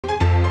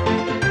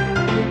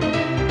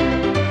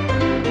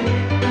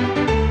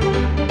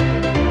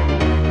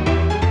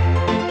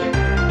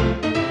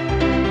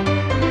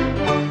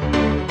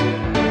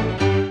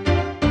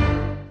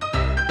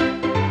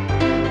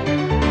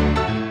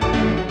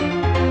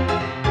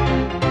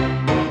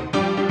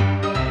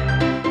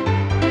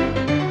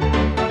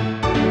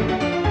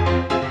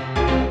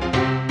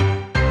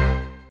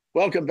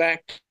Welcome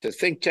back to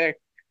ThinkTech.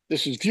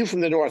 This is View from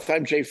the North.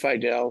 I'm Jay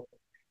Fidell,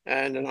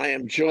 and I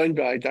am joined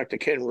by Dr.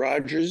 Ken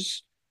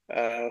Rogers,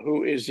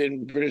 who is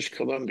in British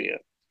Columbia.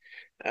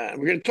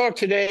 We're going to talk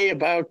today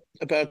about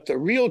the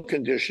real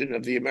condition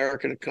of the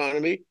American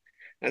economy.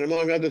 And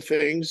among other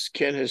things,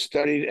 Ken has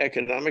studied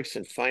economics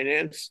and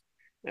finance,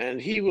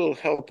 and he will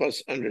help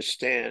us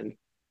understand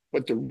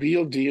what the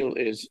real deal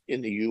is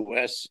in the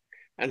U.S.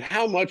 and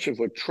how much of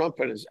what Trump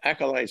and his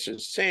acolytes are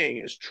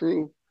saying is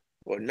true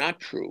or not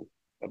true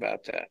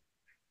about that.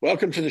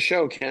 Welcome to the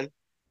show, Ken.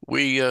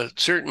 We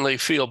certainly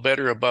feel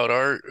better about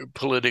our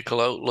political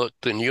outlook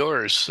than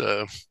yours.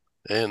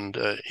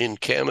 In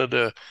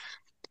Canada,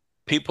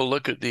 people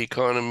look at the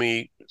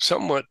economy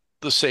somewhat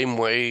the same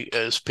way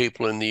as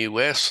people in the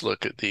US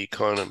look at the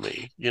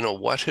economy. You know,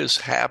 what has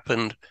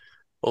happened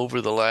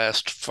over the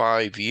last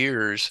 5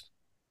 years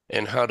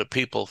and how do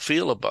people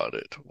feel about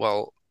it?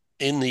 Well,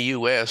 in the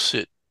US,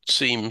 it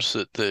seems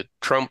that the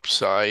Trump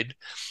side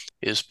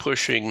is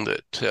pushing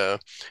that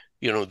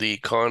the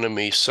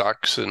economy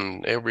sucks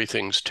and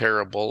everything's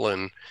terrible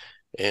and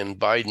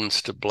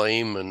Biden's to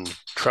blame and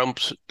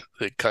Trump's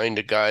the kind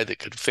of guy that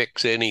could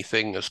fix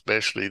anything,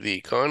 especially the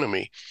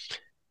economy.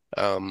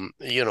 And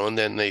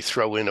then they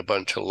throw in a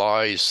bunch of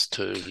lies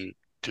to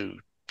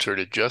sort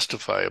of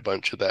justify a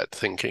bunch of that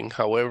thinking.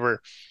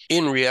 However,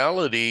 in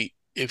reality,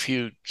 if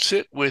you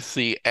sit with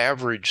the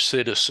average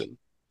citizen,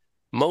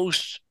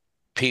 most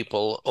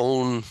people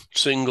own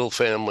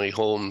single-family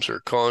homes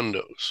or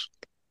condos.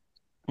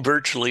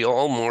 Virtually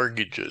all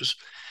mortgages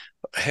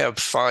have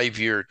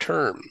 5-year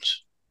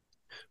terms.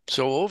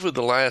 So over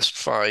the last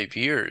 5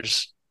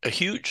 years, a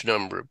huge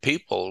number of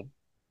people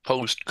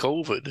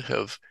post-COVID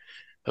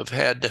have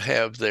had to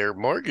have their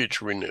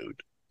mortgage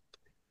renewed.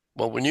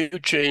 Well, when you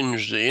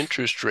change the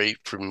interest rate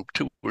from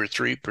 2 or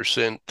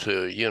 3%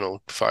 to,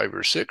 5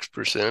 or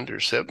 6% or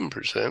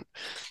 7%,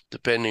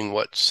 depending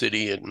what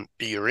city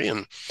you're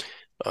in,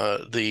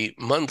 the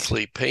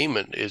monthly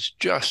payment is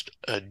just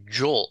a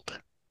jolt.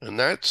 And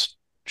that's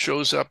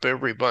shows up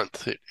every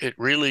month. It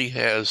really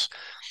has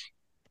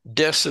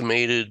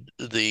decimated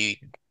the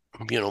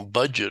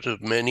budget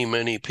of many,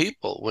 many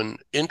people. When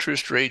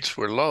interest rates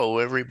were low,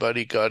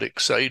 everybody got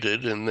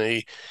excited and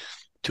they,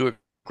 to a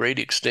great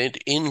extent,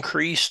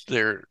 increased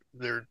their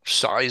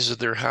size of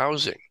their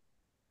housing.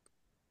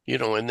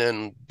 And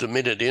then the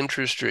minute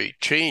interest rate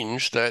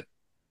changed, that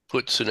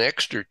puts an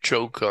extra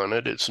choke on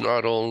it. It's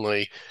not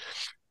only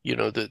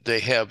that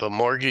they have a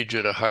mortgage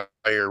at a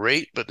higher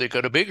rate, but they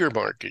got a bigger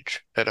mortgage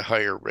at a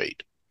higher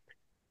rate.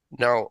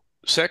 Now,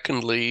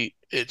 secondly,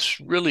 it's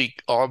really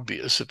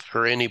obvious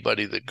for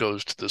anybody that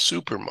goes to the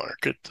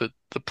supermarket that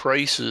the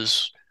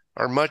prices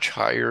are much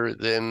higher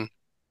than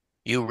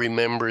you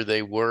remember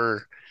they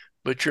were.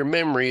 But your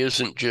memory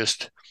isn't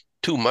just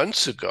 2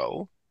 months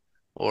ago,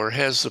 or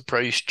has the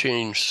price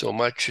changed so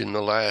much in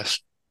the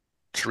last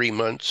 3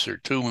 months or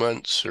 2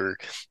 months, or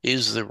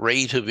is the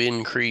rate of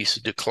increase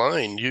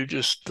declined? You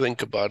just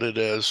think about it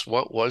as,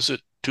 what was it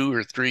 2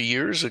 or 3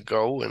 years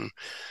ago? And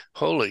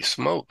holy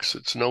smokes,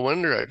 it's no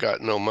wonder I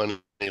got no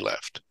money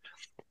left.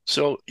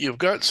 So you've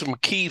got some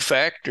key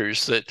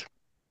factors that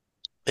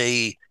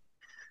a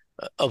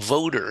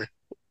voter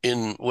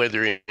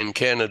whether in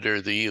Canada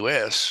or the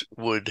US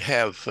would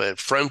have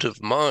front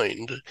of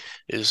mind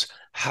is,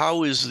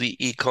 how is the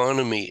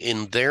economy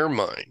in their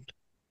mind?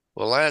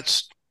 Well,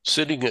 that's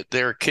sitting at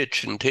their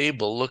kitchen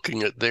table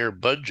looking at their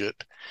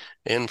budget.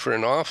 And for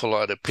an awful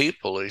lot of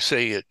people, they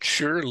say it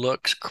sure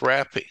looks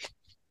crappy.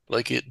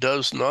 Like it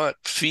does not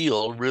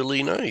feel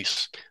really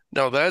nice.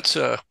 Now, that's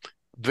a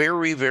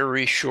very,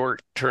 very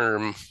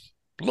short-term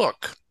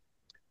look.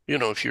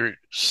 If you're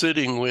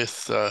sitting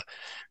with,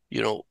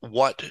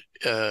 what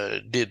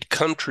did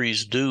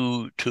countries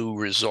do to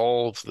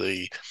resolve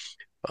the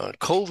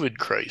COVID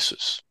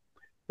crisis?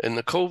 And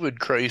the COVID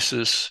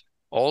crisis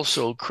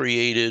also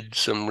created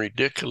some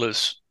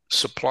ridiculous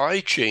supply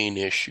chain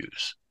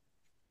issues.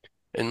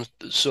 And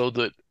so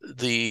that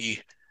the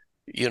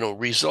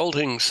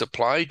resulting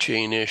supply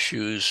chain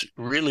issues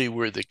really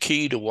were the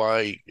key to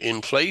why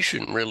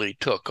inflation really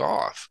took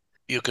off.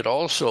 You could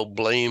also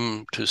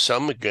blame to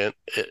some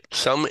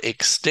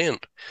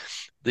extent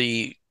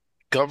the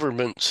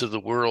governments of the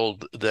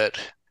world that,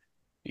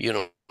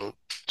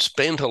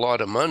 spent a lot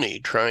of money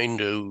trying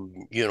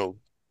to,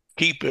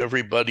 keep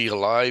everybody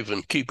alive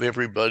and keep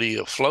everybody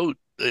afloat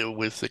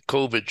with the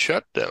COVID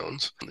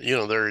shutdowns,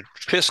 their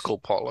fiscal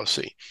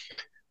policy.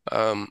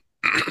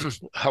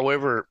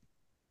 However,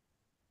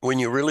 when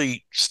you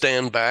really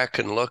stand back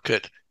and look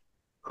at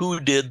who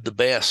did the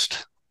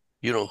best,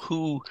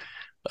 who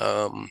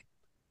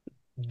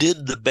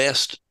did the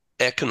best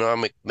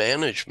economic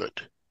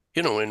management,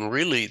 and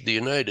really the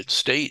United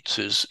States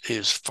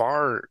is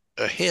far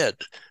ahead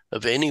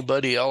of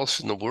anybody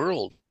else in the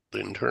world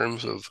in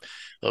terms of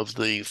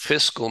the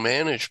fiscal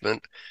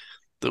management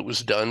that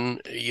was done,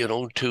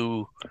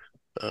 to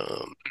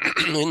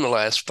in the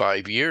last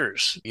 5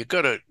 years. You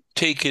got to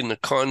take in the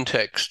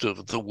context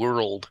of the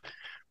world.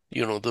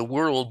 The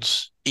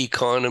world's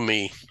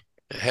economy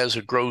has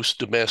a gross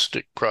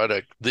domestic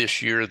product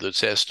this year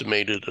that's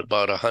estimated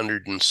about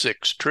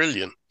 106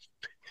 trillion.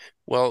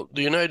 Well,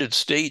 the United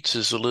States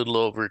is a little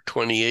over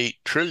 28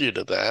 trillion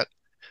of that,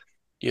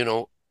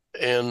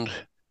 and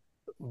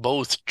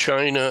both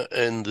China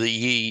and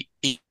the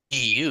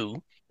EU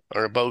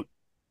are about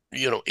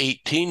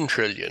 18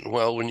 trillion.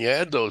 Well, when you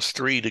add those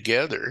three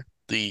together,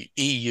 the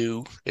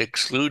EU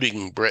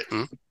excluding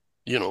Britain,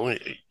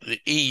 the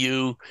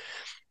EU,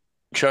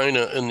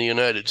 China, and the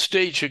United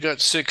States, you got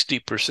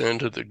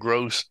 60% of the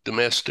gross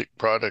domestic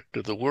product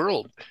of the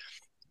world.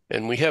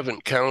 And we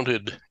haven't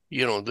counted,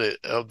 of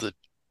the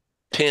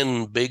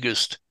 10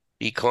 biggest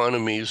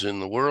economies in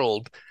the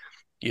world,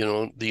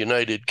 the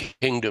United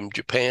Kingdom,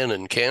 Japan,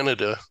 and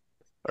Canada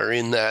are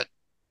in that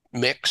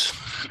mix,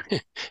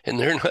 and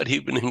they're not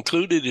even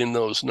included in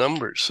those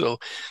numbers.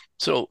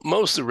 So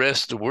most of the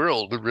rest of the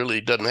world really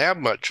doesn't have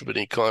much of an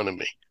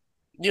economy.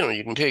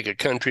 You can take a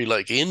country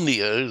like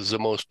India, is the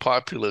most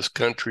populous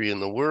country in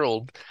the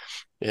world,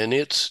 and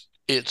its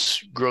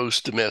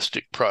gross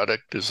domestic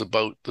product is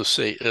about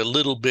a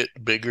little bit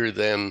bigger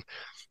than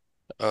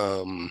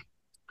the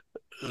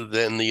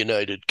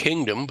United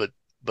Kingdom,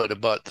 but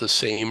about the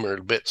same or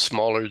a bit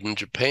smaller than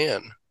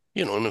Japan.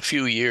 In a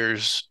few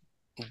years,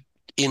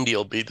 India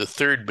will be the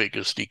third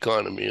biggest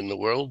economy in the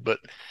world, but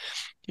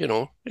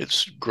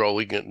it's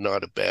growing at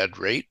not a bad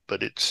rate,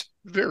 but it's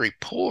very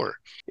poor.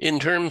 In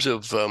terms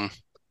of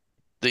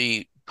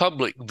the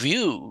public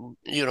view,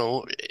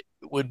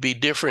 would be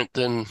different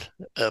than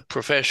a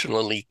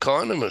professional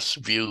economist's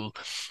view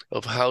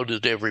of how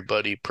did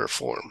everybody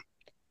perform.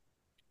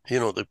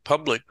 The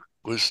public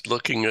was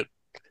looking at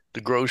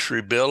the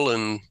grocery bill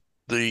and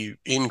the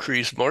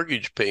increased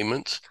mortgage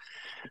payments,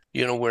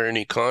 where an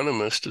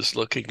economist is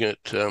looking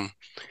at,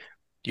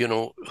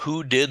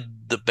 who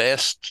did the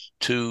best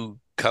to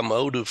come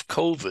out of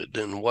COVID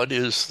and what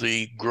is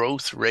the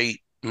growth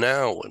rate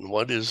now and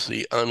what is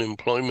the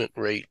unemployment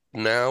rate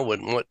now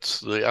and what's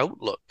the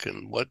outlook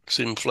and what's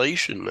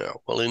inflation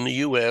now. Well, in the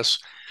U.S.,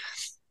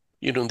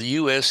 the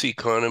U.S.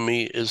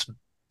 economy is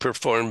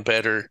performed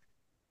better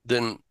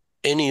than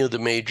any of the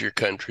major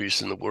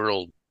countries in the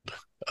world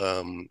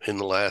in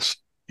the last,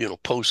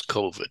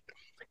 post-COVID.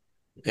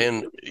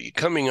 And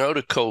coming out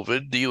of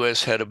COVID, the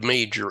U.S. had a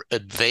major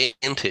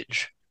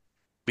advantage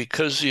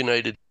because the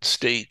United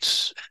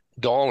States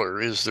dollar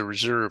is the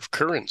reserve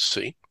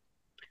currency.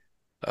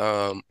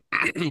 The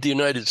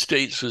United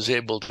States was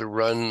able to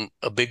run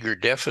a bigger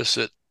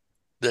deficit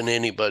than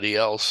anybody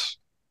else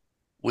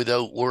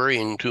without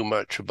worrying too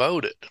much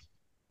about it.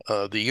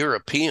 The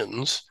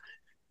Europeans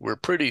were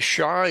pretty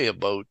shy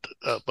about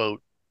a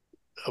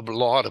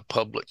lot of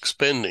public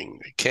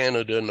spending.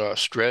 Canada and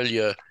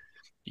Australia,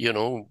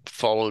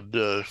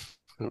 followed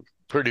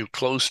pretty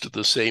close to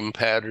the same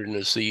pattern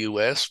as the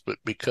U.S., but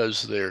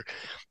because they're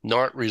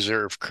not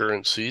reserve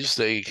currencies,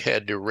 they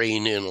had to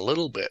rein in a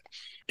little bit.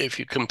 If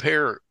you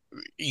compare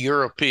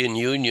European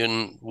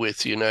Union with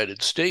the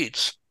United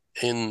States,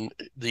 in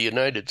the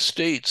United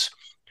States,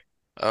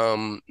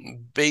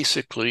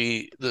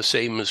 basically the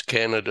same as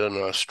Canada and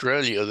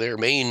Australia, their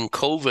main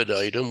COVID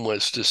item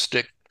was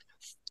to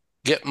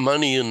get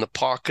money in the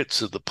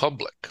pockets of the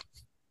public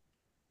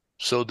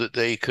so that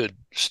they could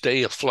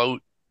stay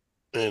afloat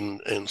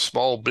and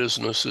small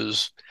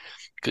businesses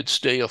could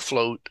stay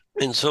afloat.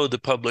 And so the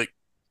public,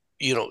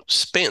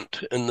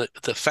 spent. And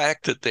the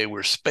fact that they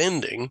were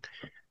spending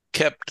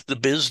kept the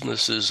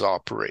businesses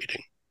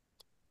operating.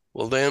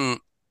 Well, then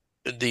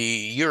the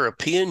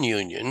European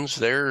unions,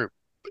 their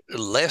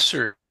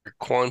lesser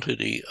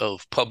quantity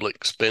of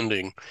public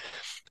spending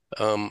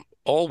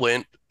all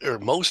went, or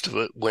most of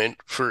it went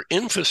for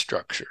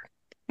infrastructure.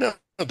 Now,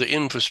 the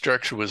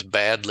infrastructure was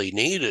badly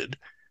needed,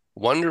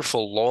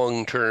 wonderful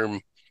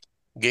long-term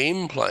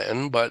game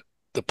plan, but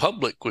the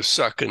public was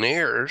sucking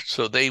air,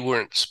 so they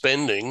weren't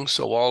spending,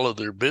 so all of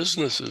their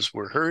businesses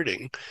were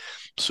hurting.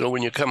 So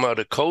when you come out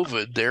of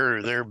COVID,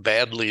 they're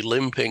badly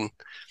limping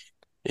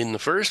in the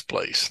first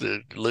place.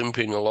 They're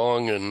limping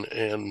along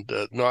and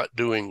not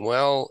doing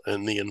well,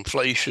 and the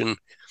inflation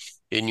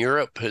in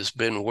Europe has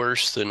been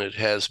worse than it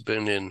has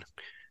been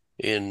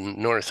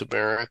in North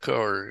America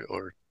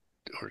or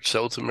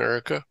South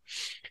America.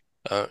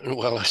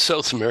 Well,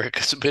 South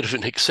America is a bit of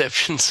an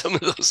exception. Some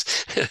of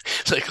those,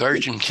 like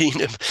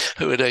Argentina,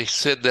 when I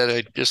said that,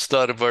 I just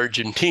thought of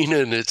Argentina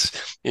and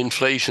its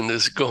inflation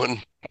is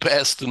going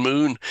past the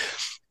moon.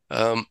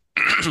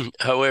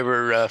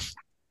 However,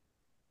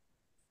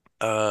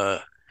 I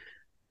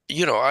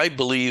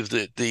believe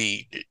that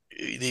the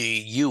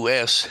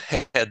U.S.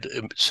 had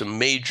some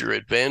major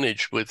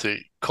advantage with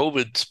the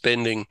COVID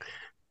spending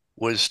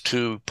was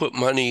to put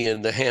money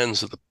in the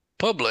hands of the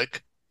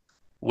public,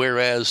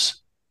 whereas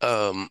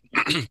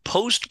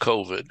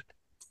post-COVID,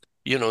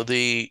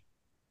 the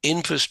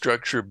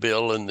infrastructure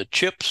bill and the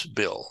CHIPS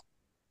bill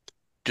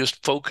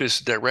just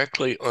focused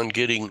directly on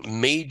getting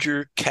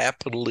major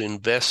capital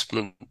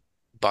investment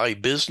by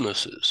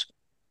businesses.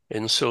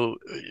 And so,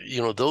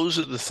 those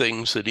are the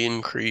things that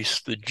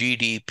increase the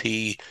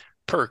GDP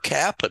per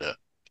capita.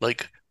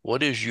 Like,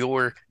 what is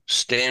your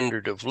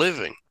standard of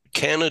living?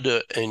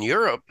 Canada and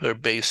Europe are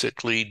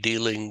basically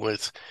dealing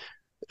with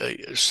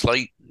a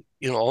slight,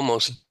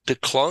 almost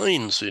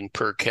declines in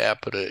per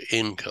capita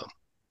income.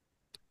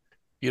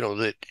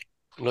 That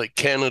like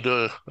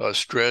Canada,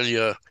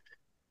 Australia,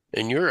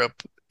 and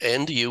Europe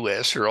and the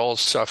US are all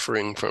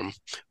suffering from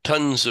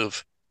tons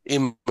of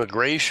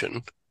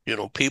immigration,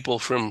 people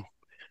from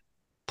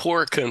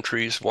poor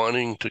countries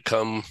wanting to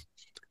come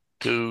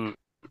to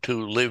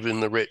live in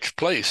the rich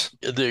place.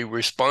 The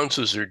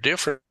responses are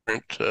different.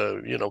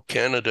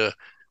 Canada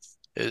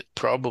is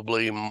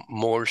probably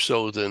more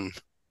so than,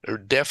 or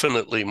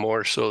definitely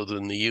more so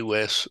than the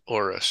US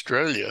or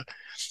Australia,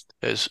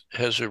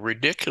 has a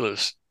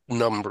ridiculous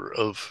number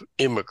of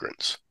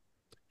immigrants.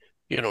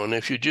 And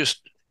if you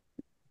just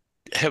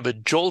have a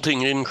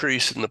jolting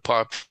increase in the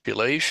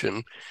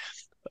population,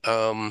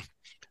 and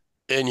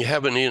you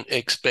haven't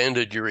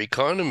expanded your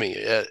economy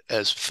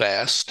as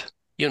fast,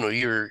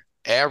 your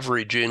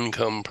average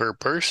income per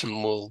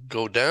person will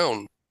go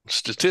down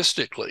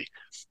statistically.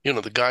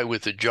 The guy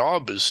with the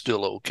job is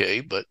still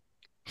okay, but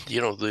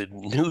the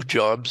new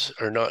jobs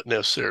are not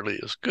necessarily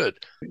as good.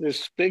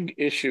 This big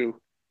issue.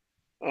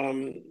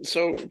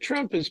 So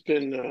Trump has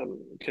been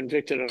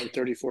convicted on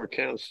 34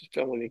 counts,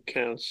 felony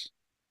counts,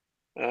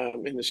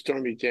 in the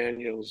Stormy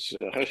Daniels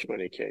hush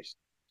money case.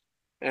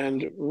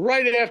 And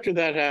right after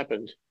that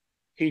happened,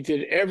 he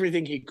did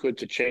everything he could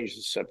to change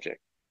the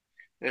subject.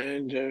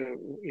 And,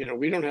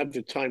 we don't have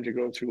the time to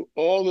go through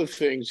all the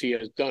things he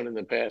has done in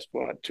the past,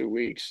 2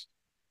 weeks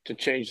to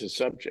change the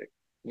subject,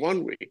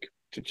 1 week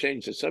to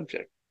change the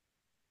subject.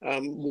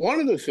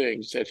 One of the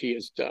things that he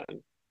has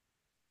done,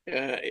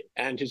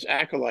 and his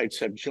acolytes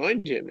have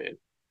joined him in,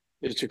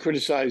 is to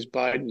criticize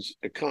Biden's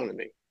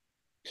economy,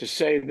 to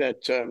say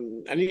that,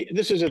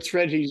 this is a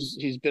thread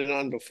he's been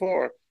on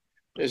before,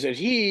 is that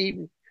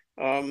he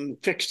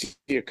fixed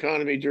the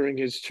economy during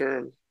his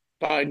term.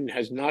 Biden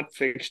has not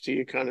fixed the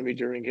economy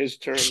during his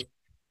term.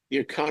 The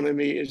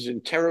economy is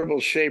in terrible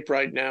shape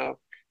right now.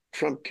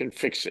 Trump can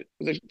fix it.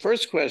 The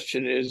first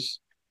question is,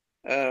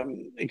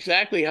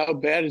 exactly how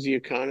bad is the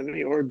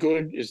economy or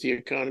good is the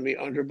economy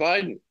under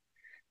Biden?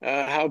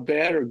 How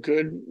bad or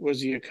good was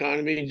the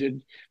economy?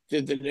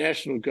 Did the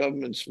national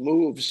government's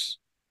moves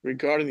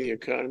regarding the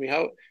economy,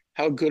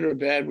 how good or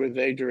bad were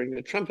they during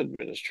the Trump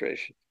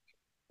administration?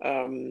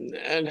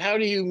 And how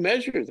do you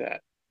measure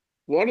that?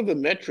 What are the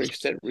metrics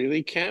that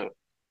really count?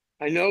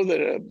 I know that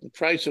the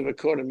price of a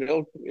quart of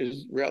milk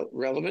is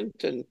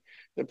relevant, and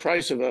the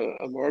price of a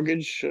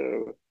mortgage,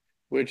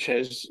 which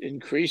has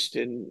increased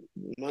in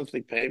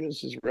monthly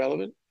payments, is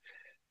relevant.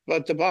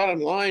 But the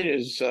bottom line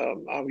is,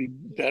 are we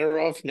better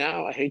off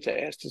now? I hate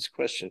to ask this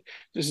question.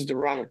 This is the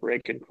Ronald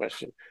Reagan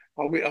question.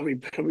 Are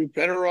we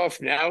better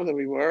off now than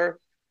we were,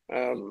 3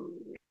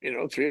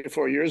 or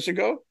 4 years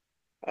ago?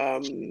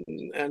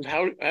 And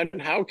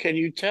how can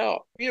you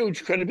tell?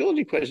 Huge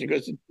credibility question,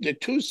 because the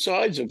two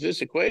sides of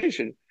this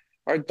equation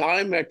are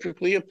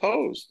diametrically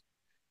opposed.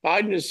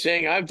 Biden is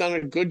saying, I've done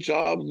a good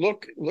job.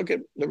 Look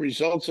at the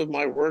results of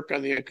my work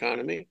on the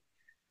economy.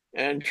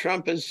 And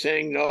Trump is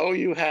saying, no,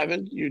 you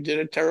haven't. You did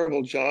a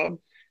terrible job.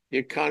 The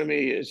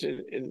economy is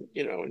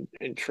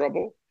in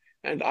trouble.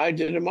 And I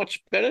did a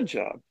much better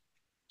job.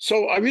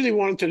 So I really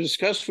wanted to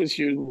discuss with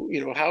you,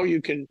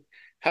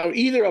 how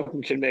either of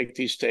them can make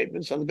these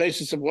statements on the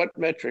basis of what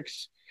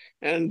metrics,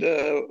 and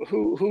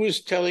who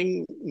is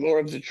telling more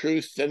of the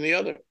truth than the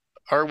other.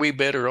 Are we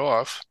better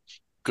off?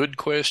 Good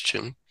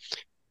question.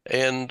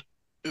 And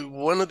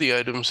one of the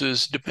items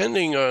is,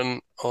 depending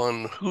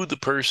on who the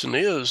person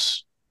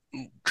is,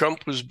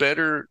 Trump was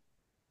better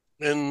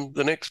and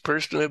the next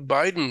person,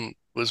 Biden,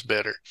 was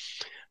better.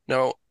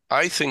 Now,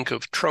 I think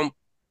of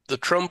the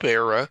Trump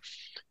era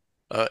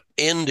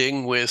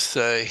ending with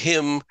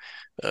him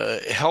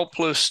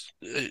helpless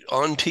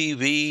on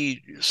TV,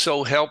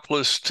 so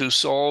helpless to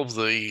solve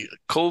the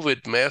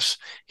COVID mess,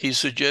 he's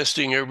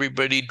suggesting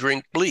everybody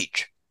drink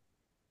bleach.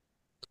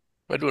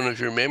 I don't know if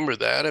you remember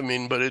that. I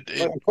mean, but of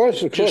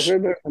course,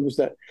 everybody remembers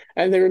that.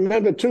 And they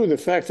remember, too, the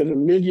fact that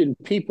 1 million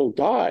people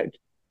died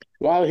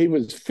while he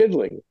was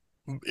fiddling.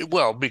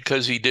 Well,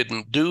 because he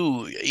didn't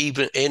do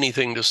even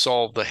anything to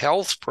solve the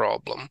health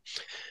problem.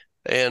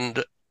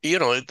 And,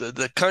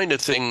 the kind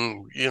of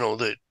thing,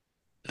 that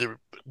the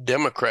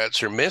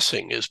Democrats are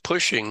missing is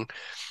pushing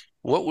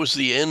what was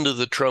the end of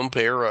the Trump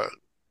era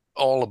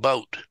all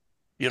about.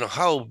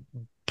 How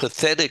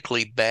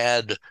pathetically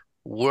bad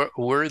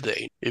were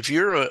they? If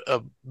you're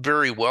a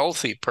very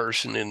wealthy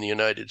person in the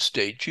United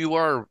States, you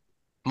are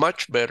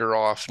much better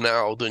off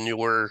now than you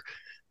were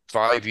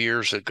 5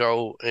 years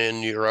ago,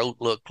 and your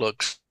outlook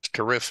looks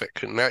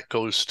terrific. And that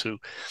goes to,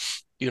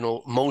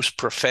 most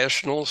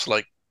professionals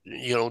like,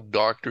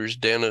 doctors,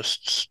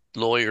 dentists,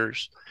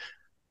 lawyers,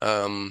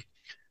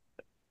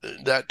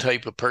 that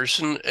type of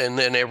person, and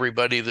then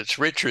everybody that's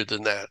richer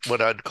than that,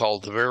 what I'd call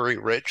the very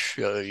rich,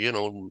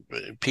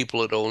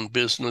 people that own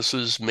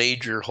businesses,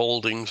 major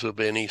holdings of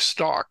any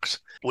stocks.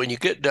 When you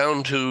get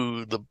down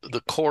to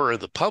the core of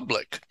the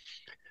public,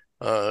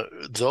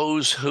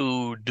 those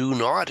who do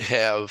not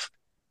have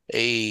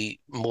a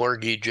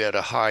mortgage at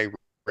a high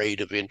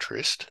rate of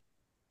interest.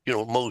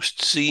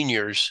 Most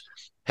seniors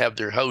have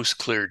their house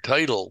cleared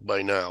title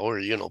by now,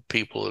 or,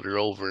 people that are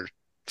over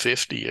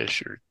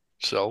 50-ish or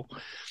so,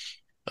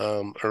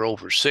 or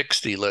over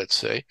 60, let's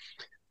say.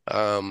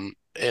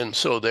 And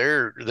so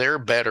they're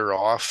better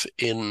off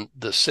in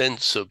the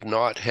sense of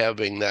not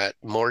having that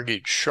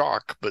mortgage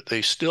shock, but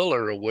they still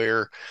are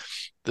aware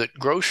that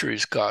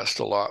groceries cost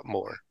a lot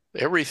more.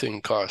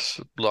 Everything costs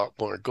a lot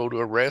more. Go to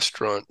a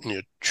restaurant and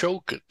you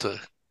choke at the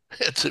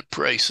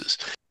prices.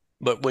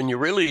 But when you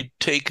really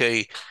take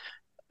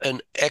an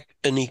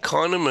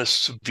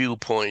economist's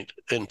viewpoint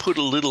and put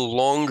a little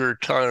longer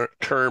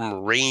term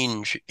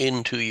range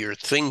into your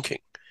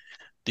thinking,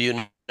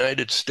 the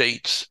United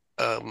States,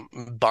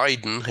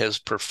 Biden has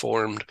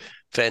performed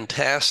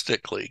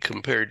fantastically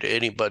compared to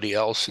anybody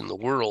else in the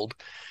world,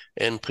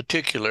 and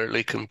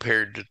particularly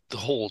compared to the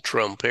whole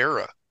Trump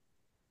era.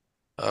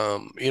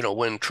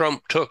 When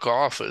Trump took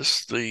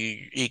office,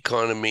 the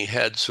economy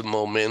had some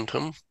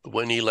momentum.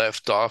 When he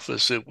left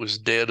office, it was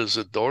dead as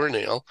a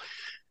doornail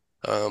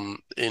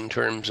in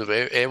terms of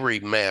every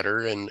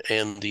matter, and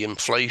the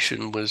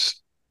inflation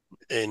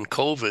and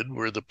COVID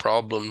were the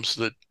problems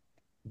that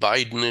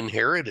Biden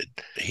inherited.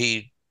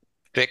 He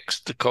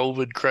fixed the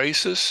COVID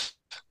crisis,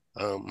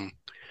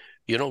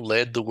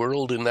 led the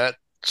world in that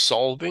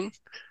solving,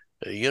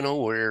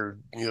 where,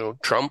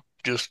 Trump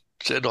just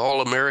said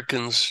all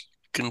Americans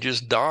can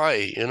just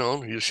die,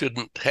 you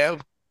shouldn't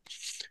have,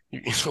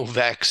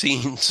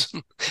 vaccines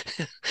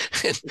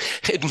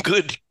and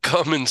good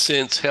common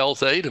sense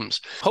health items.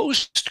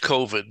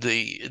 Post-COVID,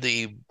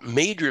 the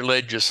major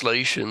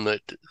legislation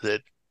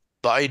that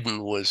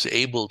Biden was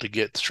able to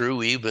get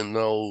through, even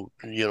though,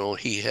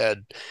 he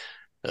had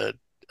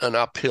an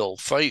uphill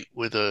fight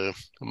with a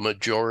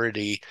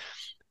majority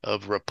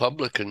of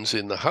Republicans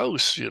in the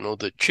House,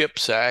 the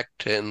CHIPS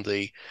Act and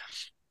the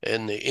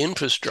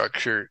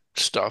infrastructure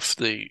stuff,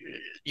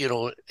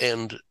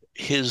 and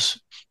his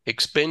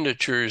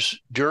expenditures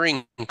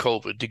during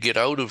COVID to get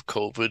out of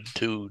COVID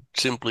to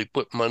simply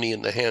put money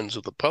in the hands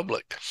of the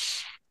public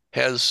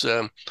has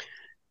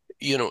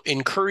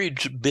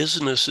encouraged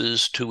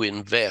businesses to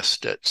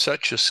invest at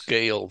such a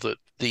scale that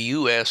the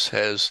U.S.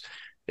 has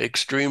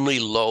extremely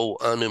low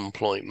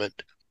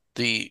unemployment.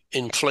 The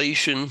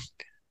inflation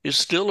is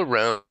still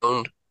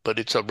around, but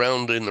it's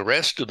around in the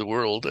rest of the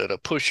world at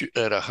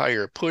a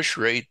higher push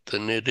rate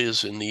than it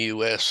is in the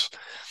U.S.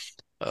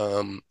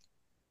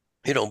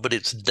 But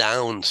it's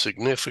down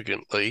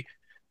significantly.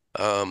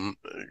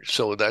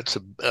 So that's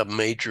a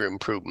major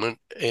improvement.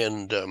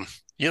 And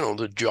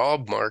the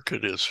job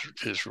market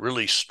is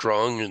really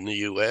strong in the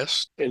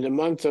U.S. In the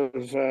month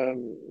of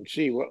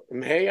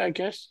May, I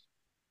guess,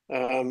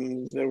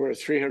 there were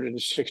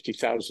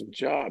 360,000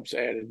 jobs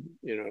added,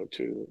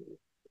 to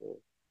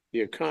the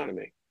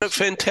economy.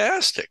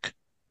 Fantastic.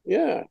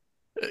 Yeah.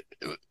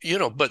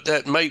 But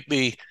that might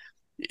be,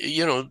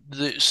 the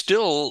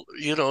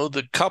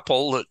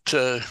couple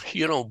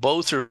that,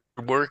 both are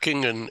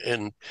working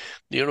and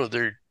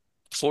they're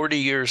 40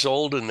 years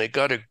old and they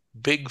got a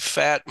big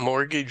fat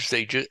mortgage.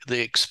 They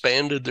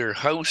expanded their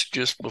house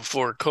just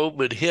before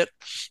COVID hit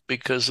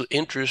because the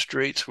interest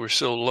rates were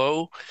so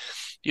low.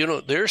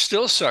 They're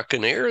still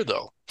sucking air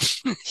though,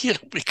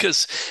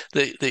 because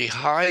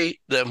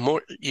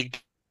you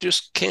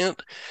just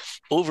can't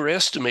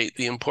overestimate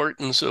the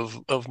importance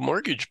of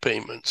mortgage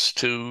payments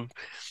to,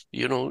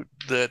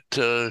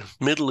 that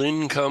middle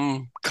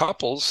income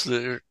couples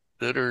that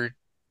are,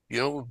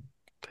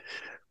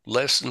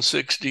 less than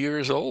 60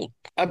 years old.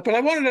 But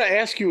I wanted to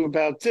ask you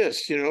about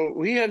this.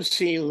 We have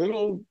seen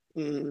little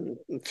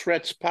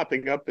threats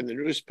popping up in the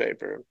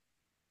newspaper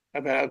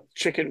about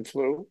chicken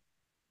flu.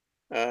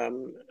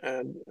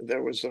 And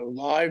there was a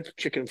live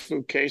chicken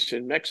flu case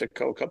in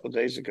Mexico a couple of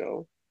days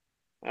ago.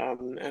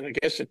 And I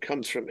guess it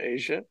comes from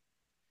Asia.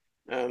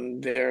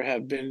 There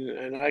have been,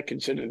 and I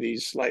consider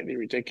these slightly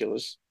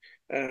ridiculous,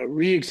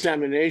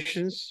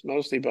 re-examinations,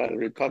 mostly by the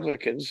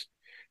Republicans,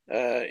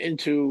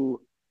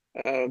 into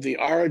the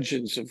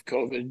origins of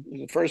COVID in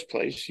the first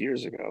place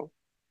years ago.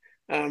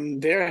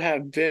 There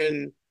have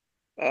been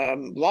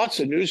lots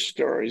of news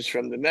stories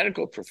from the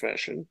medical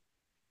profession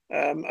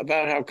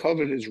about how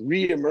COVID is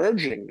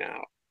re-emerging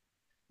now,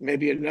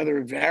 maybe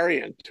another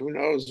variant, who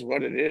knows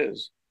what it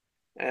is.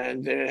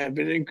 And there have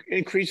been an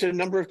increase in the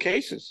number of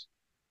cases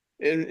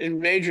in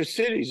major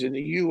cities in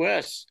the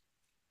U.S.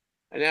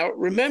 And now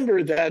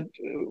remember that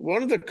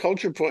one of the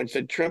culture points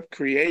that Trump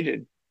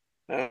created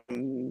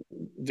during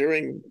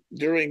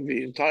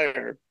the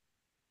entire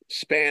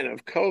span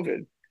of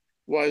COVID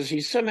was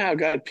he somehow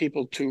got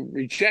people to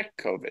reject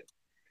COVID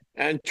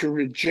and to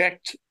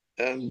reject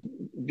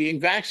being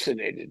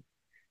vaccinated,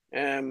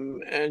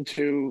 and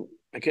to,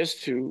 I guess,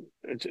 to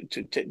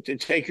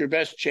take your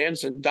best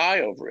chance and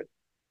die over it.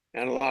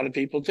 And a lot of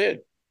people did.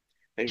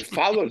 They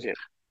followed him.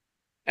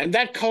 And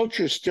that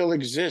culture still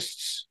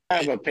exists. We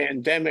have a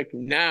pandemic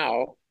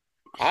now.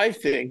 I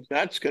think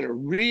that's going to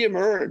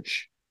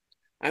reemerge.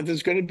 And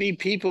there's going to be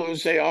people who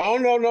say, oh,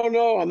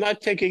 no, I'm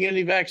not taking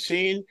any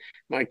vaccine.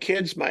 My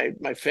kids, my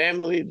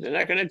family, they're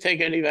not going to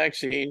take any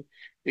vaccine.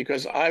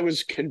 because I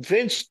was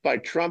convinced by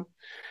Trump,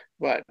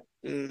 what,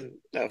 4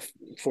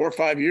 or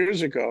 5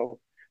 years ago,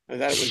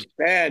 that it was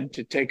bad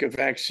to take a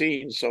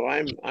vaccine. So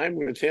I'm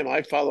with him.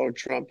 I follow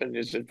Trump and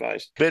his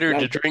advice. Better Now,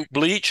 to drink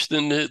bleach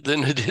than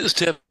it is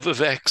to have a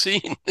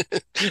vaccine.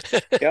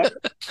 yep,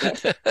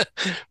 yep.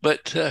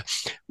 But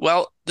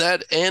well,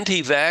 that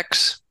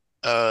anti-vax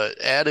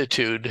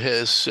attitude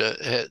has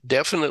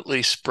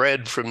definitely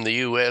spread from the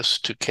U.S.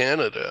 to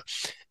Canada.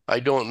 I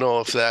don't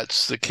know if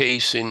that's the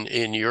case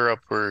in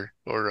Europe or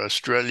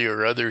Australia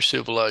or other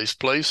civilized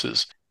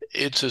places.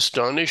 It's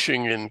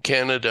astonishing in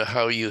Canada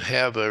how you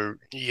have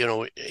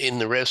in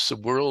the rest of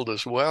the world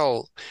as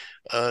well,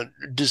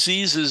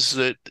 diseases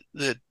that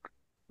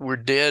were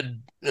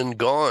dead and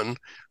gone,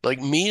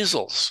 like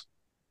measles,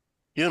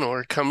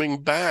 are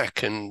coming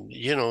back. And,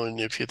 and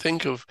if you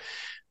think of,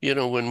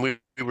 when we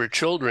were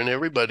children,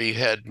 everybody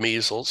had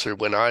measles, or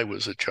when I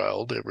was a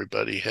child,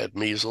 everybody had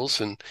measles.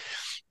 And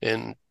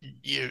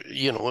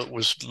it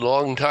was a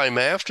long time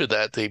after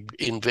that they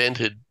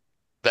invented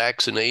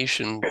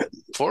vaccination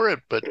for it.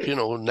 But,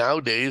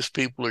 nowadays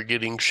people are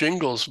getting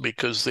shingles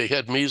because they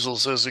had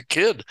measles as a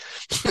kid,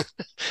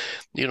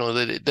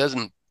 that it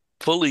doesn't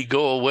fully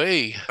go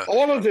away.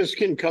 All of this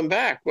can come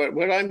back. But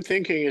what I'm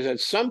thinking is at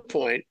some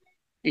point,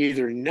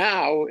 either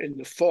now in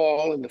the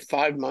fall, in the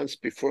 5 months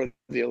before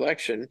the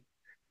election,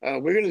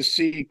 we're going to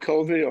see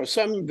COVID or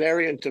some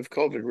variant of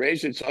COVID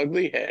raise its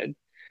ugly head.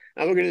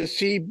 And we're going to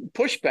see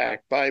pushback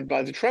by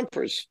the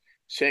Trumpers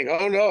saying,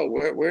 "Oh no,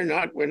 we're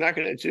not going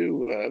to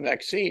do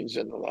vaccines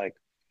and the like."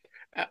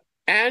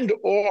 And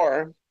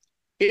or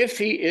if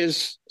he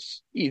is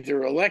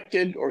either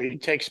elected or he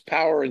takes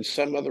power in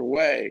some other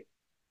way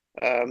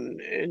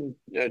in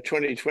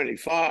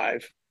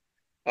 2025,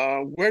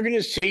 we're going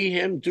to see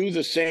him do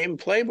the same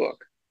playbook: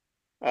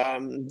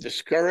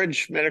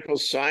 discourage medical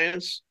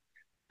science,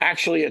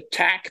 actually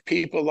attack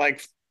people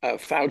like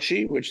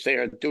Fauci, which they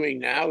are doing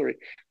now,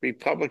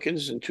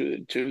 Republicans, and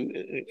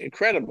to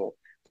incredible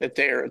that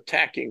they are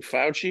attacking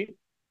Fauci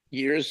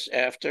years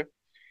after.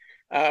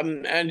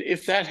 And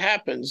if that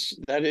happens,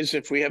 that is,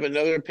 if we have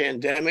another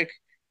pandemic,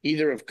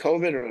 either of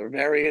COVID or a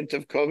variant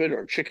of COVID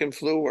or chicken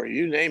flu or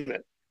you name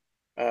it,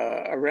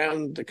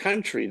 around the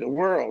country, the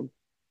world,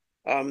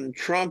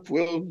 Trump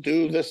will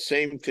do the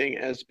same thing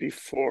as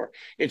before.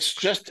 It's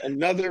just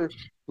another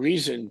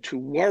reason to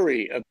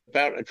worry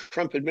about a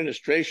Trump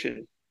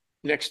administration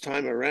next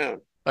time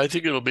around. I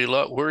think it'll be a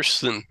lot worse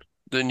than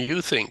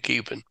you think,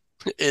 even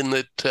in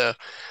that,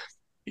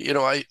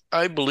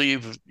 I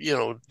believe,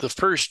 the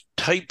first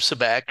types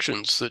of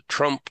actions that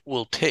Trump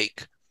will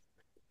take,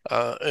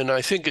 and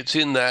I think it's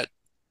in that,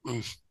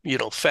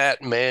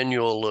 fat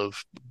manual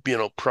of,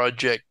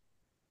 Project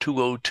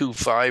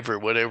 2025 or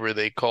whatever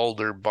they call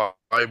their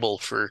Bible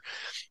for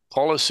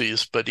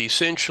policies, but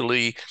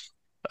essentially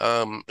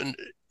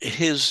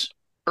his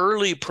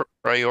early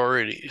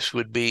priorities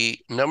would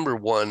be, number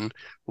one,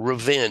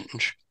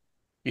 revenge,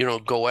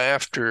 go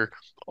after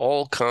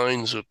all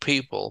kinds of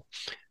people.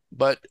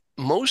 But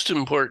most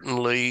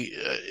importantly,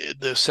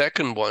 the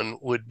second one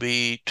would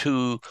be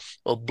to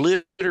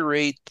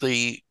obliterate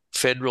the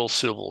federal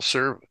civil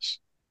service.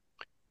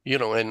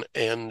 And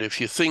if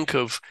you think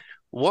of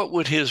what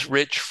would his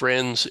rich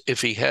friends,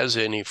 if he has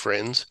any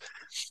friends,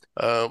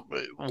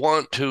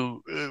 want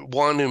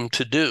him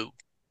to do,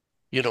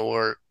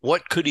 or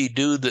what could he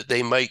do that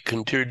they might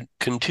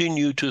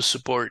continue to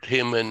support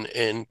him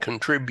and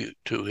contribute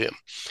to him?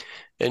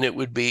 And it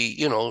would be,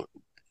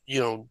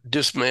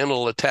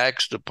 dismantle the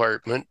tax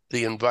department,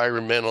 the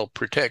Environmental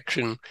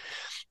Protection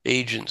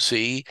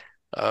Agency,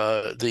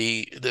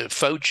 the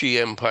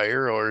Fauci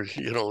empire, or,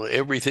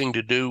 everything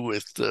to do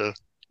with the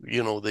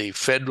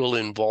federal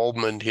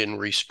involvement in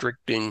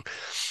restricting,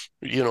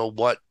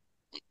 what,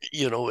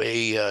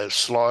 a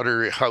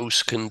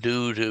slaughterhouse can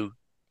do to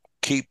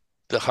keep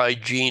the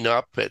hygiene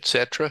up,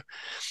 etc.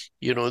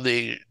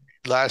 The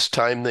last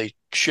time they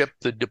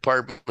shipped the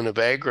Department of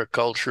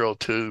Agriculture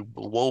to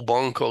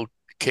Wobonko,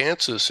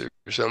 Kansas or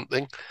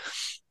something,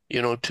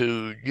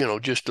 to,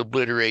 just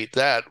obliterate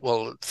that.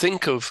 Well,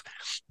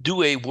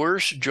 do a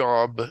worse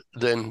job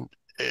than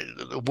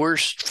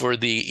worse for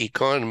the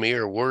economy,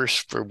 or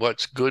worse for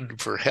what's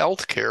good for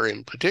healthcare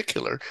in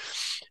particular,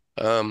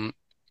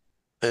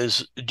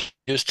 is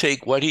just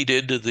take what he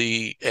did to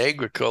the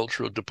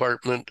agricultural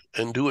department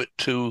and do it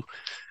to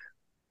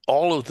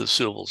all of the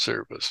civil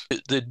service.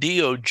 The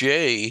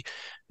DOJ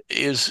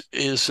is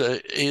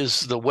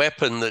the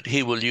weapon that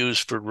he will use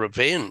for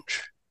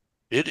revenge.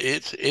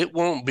 It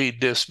won't be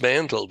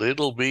dismantled.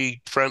 It'll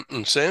be front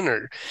and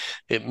center.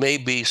 It may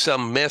be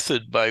some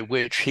method by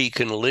which he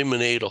can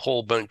eliminate a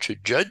whole bunch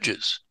of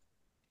judges.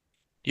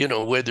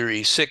 Whether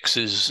he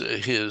sixes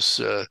his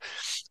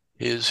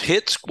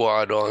hit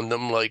squad on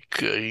them, like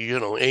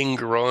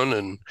Ingron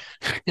and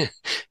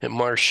and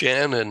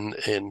Marchand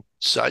and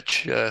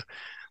such. Yeah.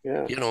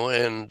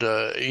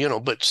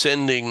 But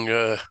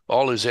sending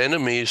all his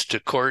enemies to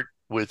court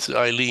with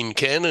Eileen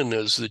Cannon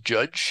as the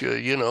judge,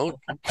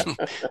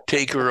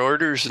 take her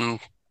orders and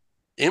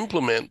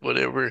implement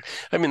whatever.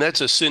 I mean,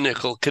 that's a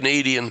cynical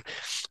Canadian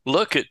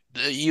look at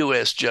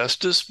U.S.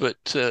 justice, but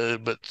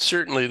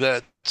certainly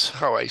that's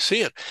how I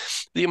see it.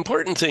 The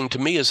important thing to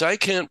me is I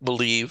can't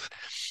believe,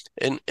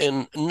 and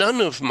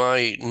none of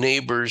my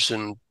neighbors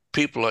and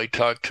people I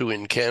talk to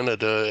in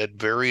Canada at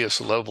various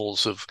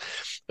levels of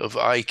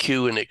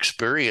IQ and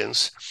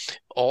experience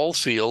all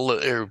feel,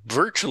 or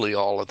virtually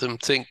all of them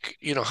think,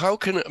 how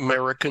can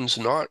Americans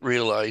not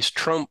realize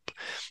Trump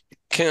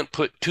can't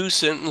put two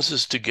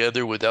sentences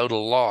together without a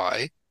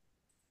lie,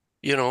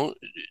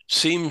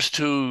 seems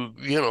to,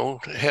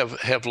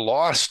 have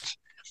lost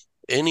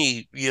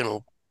any,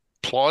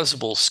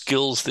 plausible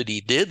skills that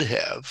he did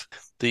have.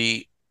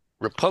 The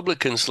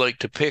Republicans like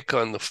to pick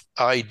on the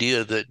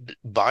idea that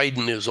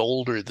Biden is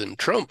older than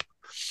Trump.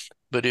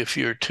 But if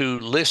you're to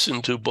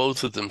listen to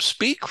both of them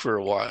speak for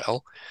a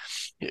while,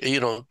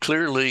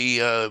 clearly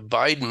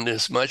Biden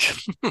is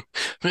much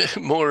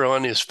more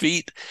on his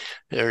feet,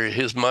 or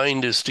his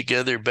mind is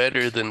together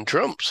better than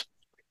Trump's.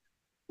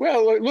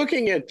 Well,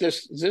 looking at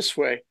this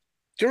way,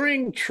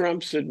 during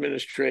Trump's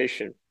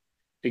administration,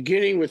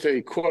 beginning with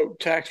a, quote,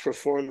 Tax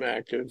Reform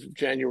Act of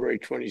January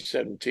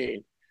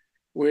 2017,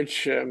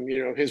 which,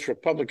 his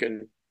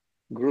Republican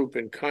group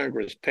in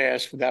Congress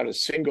passed without a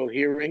single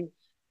hearing,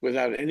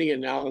 without any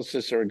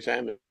analysis or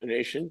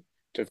examination,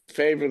 to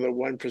favor the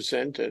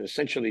 1% and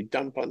essentially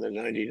dump on the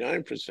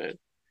 99%.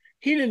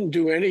 He didn't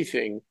do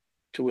anything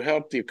to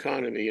help the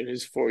economy in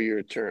his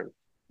 4-year term.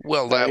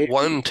 Well, that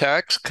one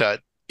tax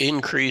cut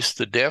increased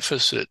the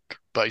deficit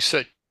by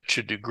such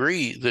a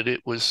degree that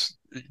it was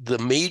the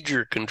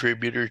major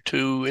contributor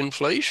to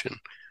inflation.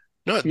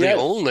 Not the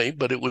only,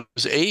 but it was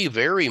a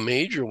very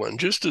major one,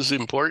 just as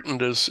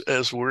important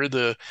as were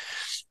the,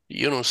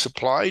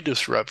 supply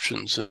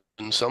disruptions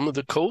and some of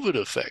the COVID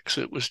effects.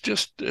 It was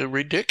just a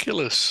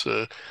ridiculous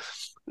a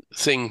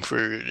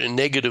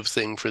negative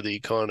thing for the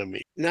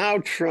economy. Now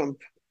Trump,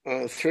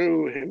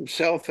 through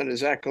himself and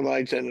his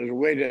acolytes, and as a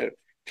way to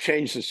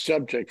change the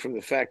subject from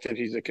the fact that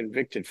he's a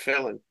convicted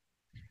felon,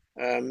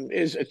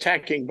 is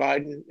attacking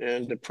Biden.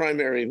 And the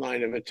primary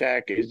line of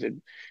attack is that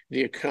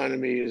the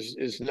economy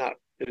is not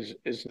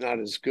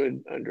as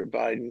good under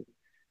Biden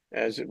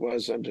as it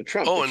was under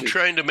Trump. Oh, and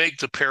trying to make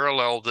the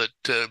parallel that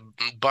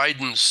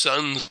Biden's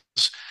son's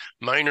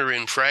minor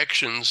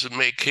infractions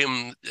make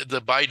him,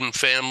 the Biden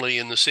family,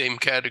 in the same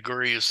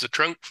category as the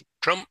Trump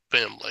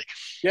family.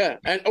 Yeah,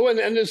 and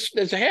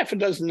there's a half a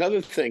dozen other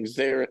things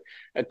they're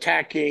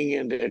attacking,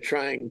 and they're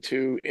trying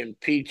to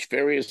impeach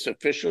various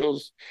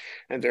officials,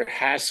 and they're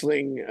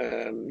hassling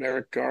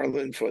Merrick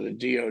Garland for the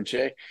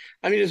DOJ.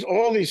 I mean, there's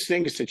all these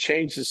things to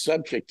change the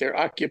subject. They're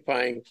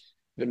occupying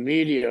the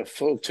media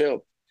full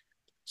tilt.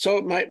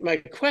 So my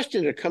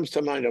question that comes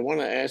to mind, I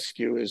want to ask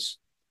you is,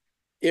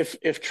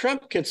 if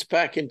Trump gets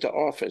back into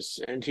office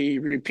and he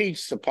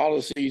repeats the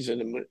policies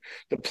and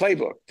the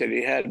playbook that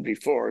he had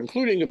before,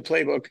 including the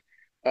playbook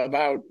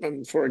about,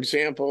 for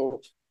example,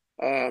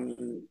 a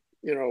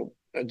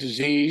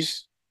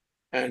disease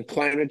and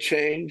climate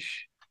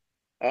change,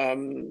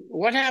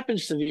 what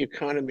happens to the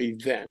economy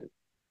then?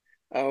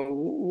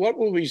 What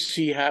will we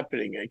see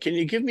happening? Can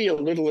you give me a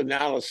little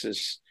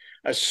analysis,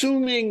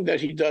 assuming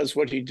that he does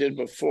what he did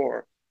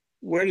before?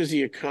 Where does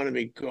the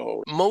economy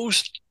go?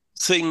 Most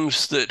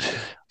things that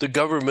the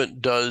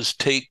government does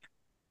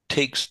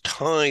takes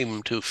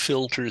time to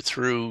filter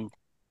through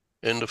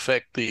and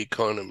affect the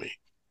economy.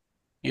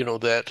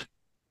 That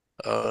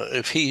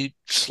if he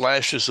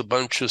slashes a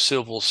bunch of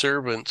civil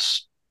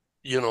servants,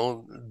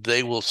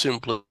 they will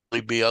simply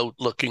be out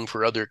looking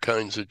for other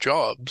kinds of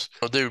jobs.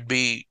 There'd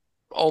be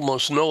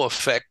almost no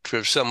effect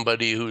for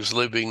somebody who's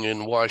living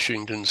in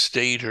Washington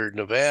State or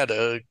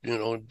Nevada,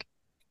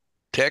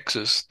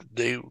 Texas.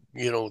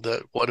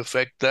 What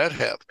effect that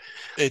have?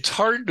 It's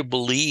hard to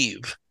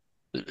believe,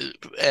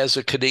 as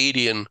a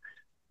Canadian,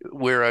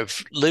 where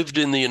I've lived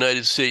in the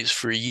United States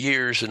for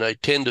years, and I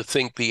tend to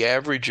think the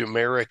average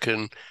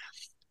American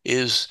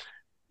is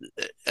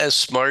as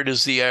smart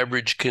as the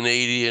average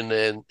Canadian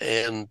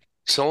and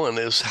so on,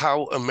 is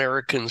how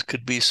Americans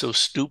could be so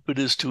stupid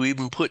as to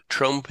even put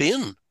Trump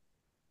in.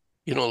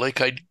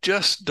 I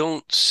just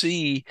don't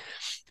see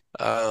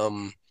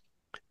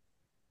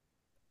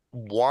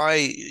why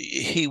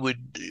he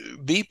would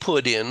be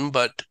put in,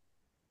 but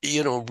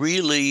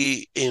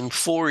really in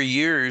 4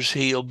 years,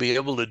 he'll be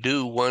able to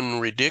do one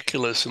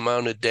ridiculous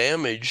amount of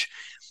damage,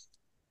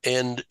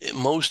 and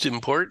most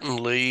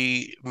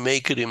importantly,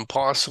 make it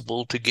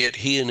impossible to get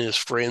he and his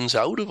friends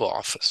out of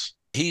office.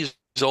 He's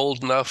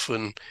old enough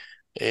and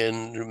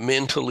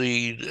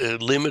mentally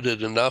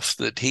limited enough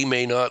that he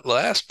may not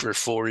last for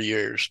 4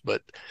 years,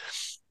 but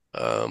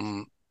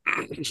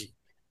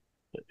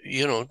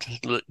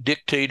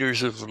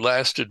dictators have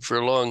lasted for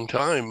a long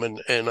time,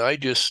 and I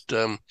just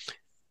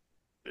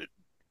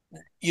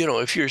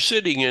if you're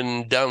sitting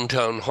in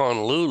downtown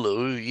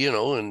Honolulu,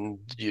 and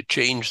you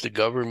change the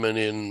government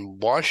in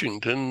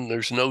Washington,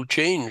 there's no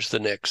change the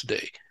next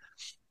day,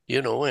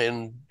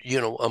 and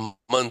a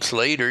month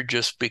later,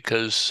 just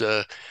because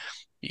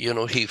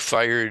He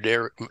fired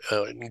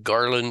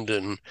Garland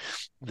and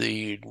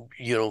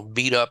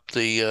beat up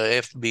the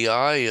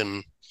FBI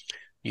and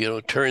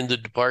turned the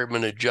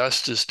Department of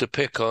Justice to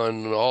pick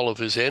on all of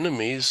his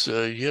enemies.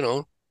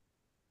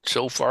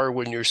 So far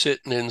when you're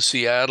sitting in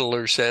Seattle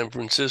or San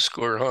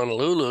Francisco or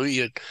Honolulu,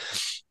 you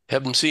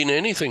haven't seen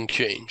anything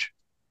change.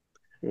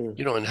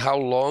 And how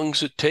long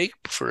does it take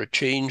for a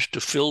change to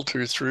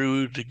filter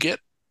through to get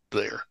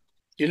there?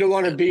 You don't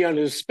want to be on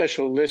his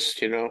special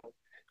list,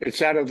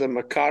 It's out of the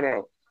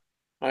Mikado.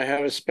 I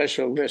have a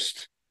special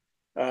list.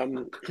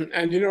 And,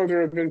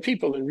 there have been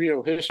people in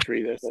real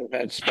history that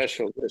have had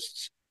special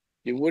lists.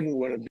 You wouldn't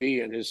want to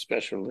be in his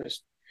special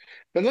list.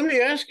 But let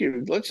me ask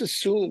you, let's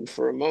assume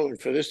for a moment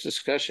for this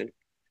discussion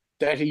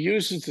that he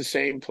uses the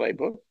same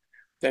playbook,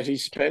 that he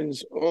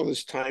spends all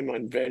his time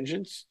on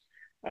vengeance,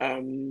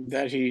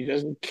 that he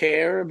doesn't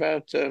care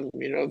about,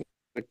 the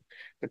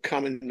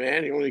common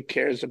man. He only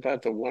cares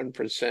about the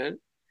 1%.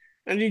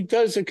 And he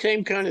does the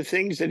same kind of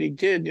things that he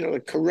did, the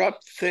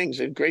corrupt things,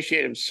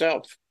 ingratiate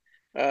himself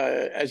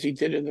as he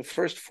did in the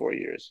first 4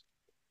 years.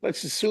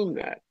 Let's assume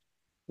that.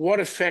 What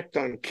effect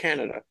on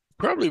Canada?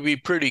 Probably be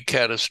pretty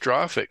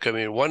catastrophic. I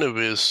mean, one of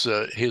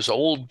his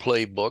old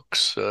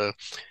playbooks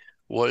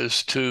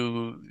was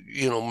to,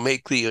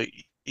 make the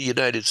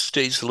United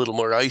States a little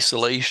more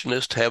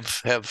isolationist,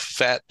 have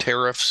fat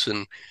tariffs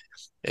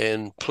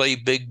and play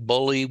big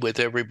bully with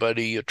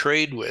everybody you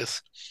trade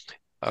with.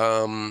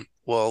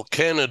 Well,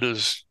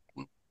 Canada's,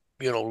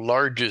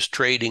 largest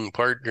trading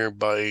partner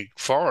by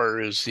far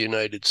is the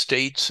United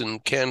States,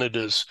 and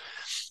Canada's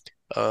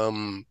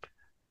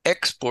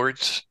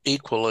exports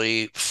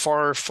equally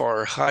far,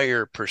 far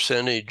higher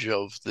percentage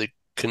of the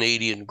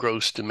Canadian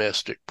gross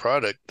domestic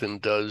product than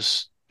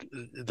does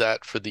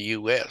that for the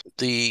US.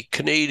 The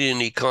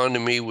Canadian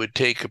economy would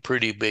take a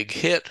pretty big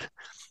hit.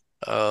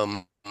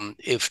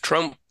 If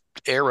Trump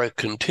era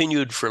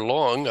continued for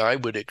long, I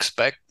would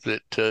expect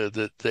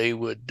that they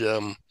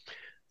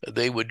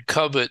would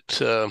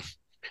covet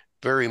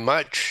very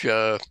much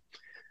the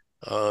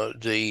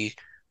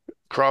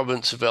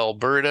province of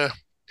Alberta,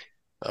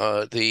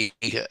 the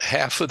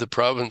half of the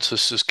province of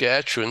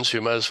Saskatchewan, so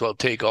you might as well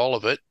take all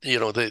of it,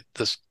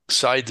 the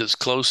side that's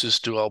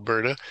closest to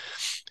Alberta,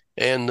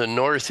 and the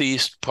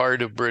northeast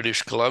part of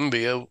British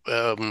Columbia,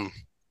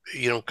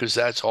 because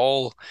that's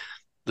all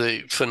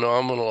the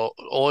phenomenal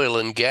oil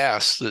and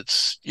gas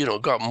that's,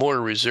 got more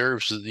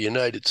reserves than the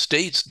United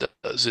States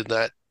does in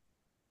that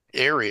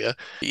area,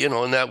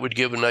 and that would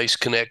give a nice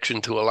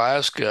connection to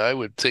Alaska. I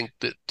would think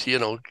that,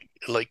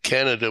 like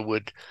Canada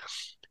would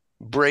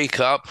break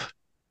up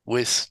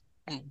with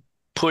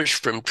push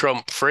from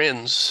Trump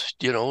friends,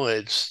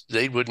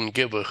 they wouldn't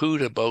give a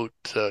hoot about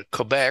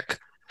Quebec.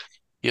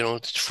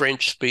 It's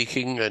French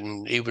speaking,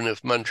 and even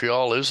if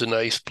Montreal is a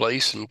nice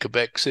place and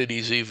Quebec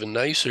City's even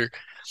nicer,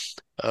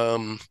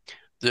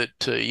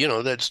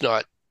 that's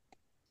not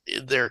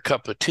their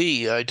cup of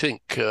tea. I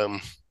think,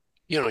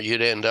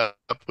 you'd end up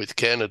with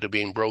Canada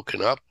being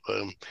broken up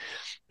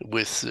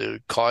with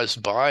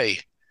caused by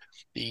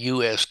the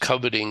U.S.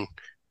 coveting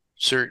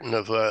certain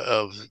of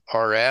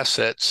our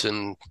assets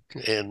and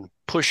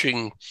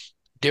pushing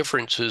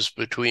differences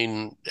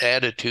between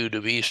attitude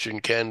of Eastern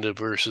Canada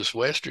versus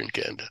Western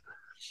Canada.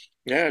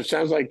 Yeah, it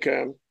sounds like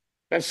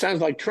that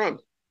sounds like Trump.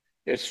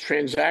 It's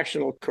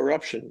transactional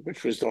corruption,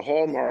 which was the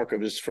hallmark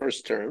of his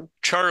first term.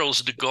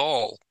 Charles de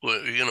Gaulle,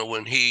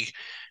 when he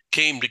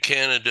came to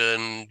Canada,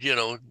 and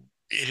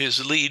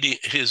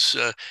his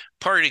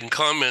parting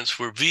comments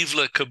were "Vive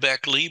le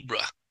Quebec libre,"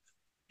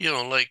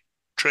 like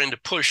trying to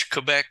push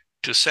Quebec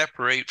to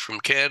separate from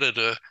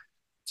Canada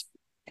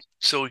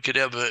so we could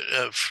have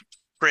a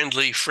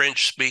friendly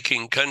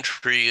French-speaking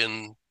country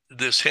in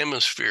this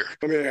hemisphere.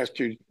 Let me ask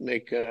you to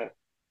make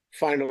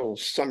final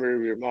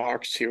summary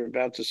remarks here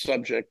about the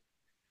subject.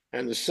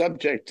 And the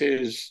subject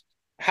is,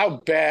 how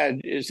bad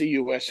is the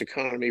U.S.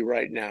 economy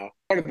right now?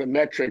 What are the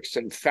metrics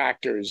and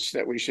factors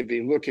that we should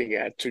be looking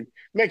at to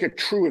make a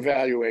true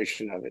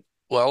evaluation of it?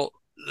 Well,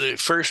 the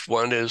first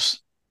one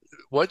is,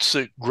 what's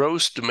the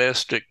gross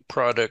domestic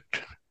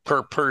product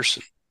per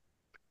person?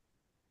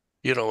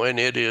 And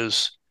it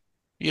is,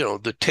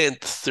 the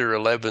 10th or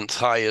 11th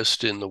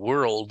highest in the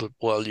world.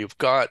 While you've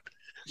got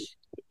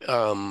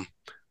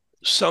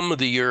some of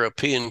the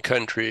European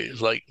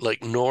countries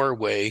like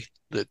Norway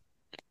that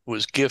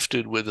was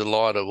gifted with a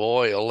lot of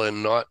oil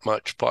and not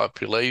much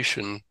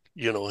population,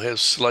 has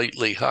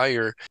slightly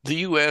higher. The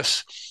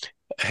U.S.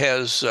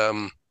 has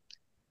the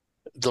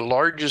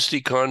largest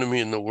economy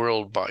in the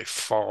world by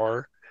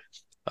far.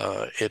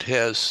 It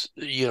has,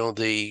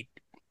 the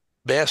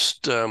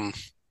best,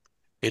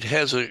 it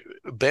has a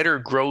better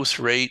growth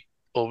rate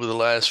over the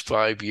last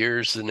 5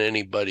 years than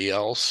anybody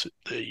else,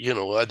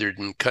 other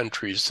than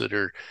countries that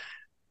are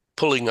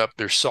pulling up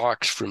their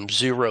socks from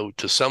zero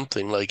to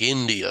something like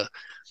India,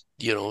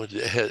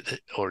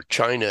 or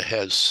China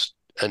has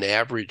an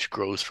average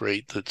growth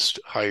rate that's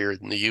higher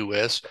than the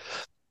U.S.,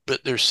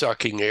 but they're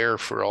sucking air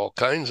for all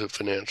kinds of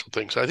financial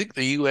things. I think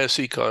the U.S.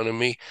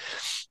 economy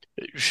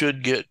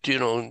should get,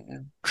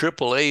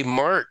 AAA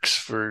marks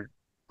for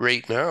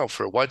right now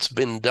for what's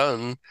been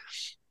done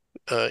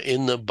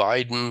in the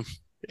Biden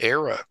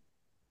era.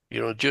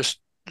 Just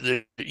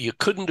you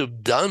couldn't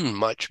have done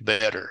much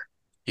better,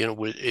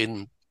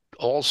 in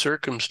all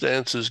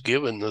circumstances,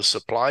 given the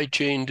supply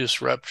chain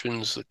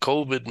disruptions, the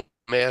COVID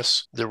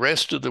mess, the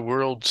rest of the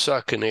world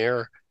sucking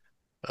air,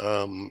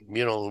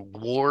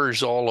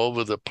 wars all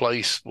over the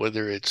place,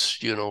 whether it's,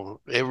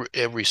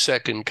 every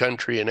second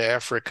country in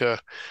Africa,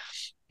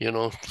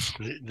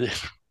 the,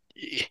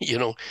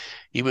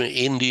 even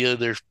India,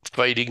 they're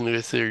fighting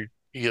with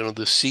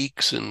the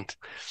Sikhs, and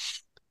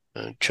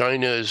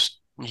China is,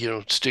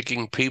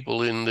 sticking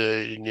people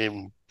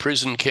in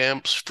prison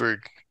camps for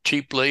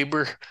cheap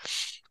labor,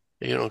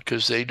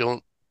 because they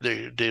don't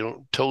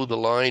toe the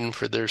line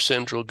for their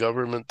central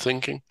government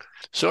thinking.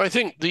 So I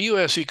think the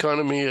U.S.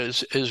 economy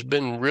has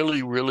been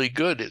really, really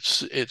good.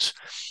 It's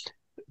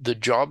the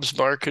jobs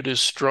market is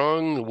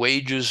strong. The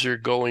wages are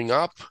going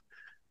up.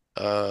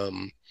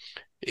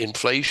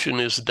 Inflation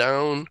is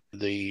down.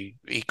 The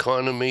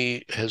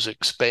economy has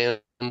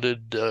expanded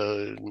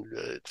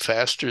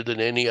faster than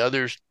any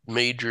other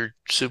major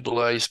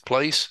civilized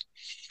place.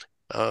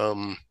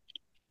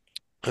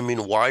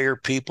 Why are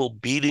people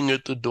beating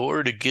at the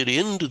door to get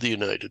into the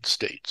United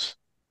States?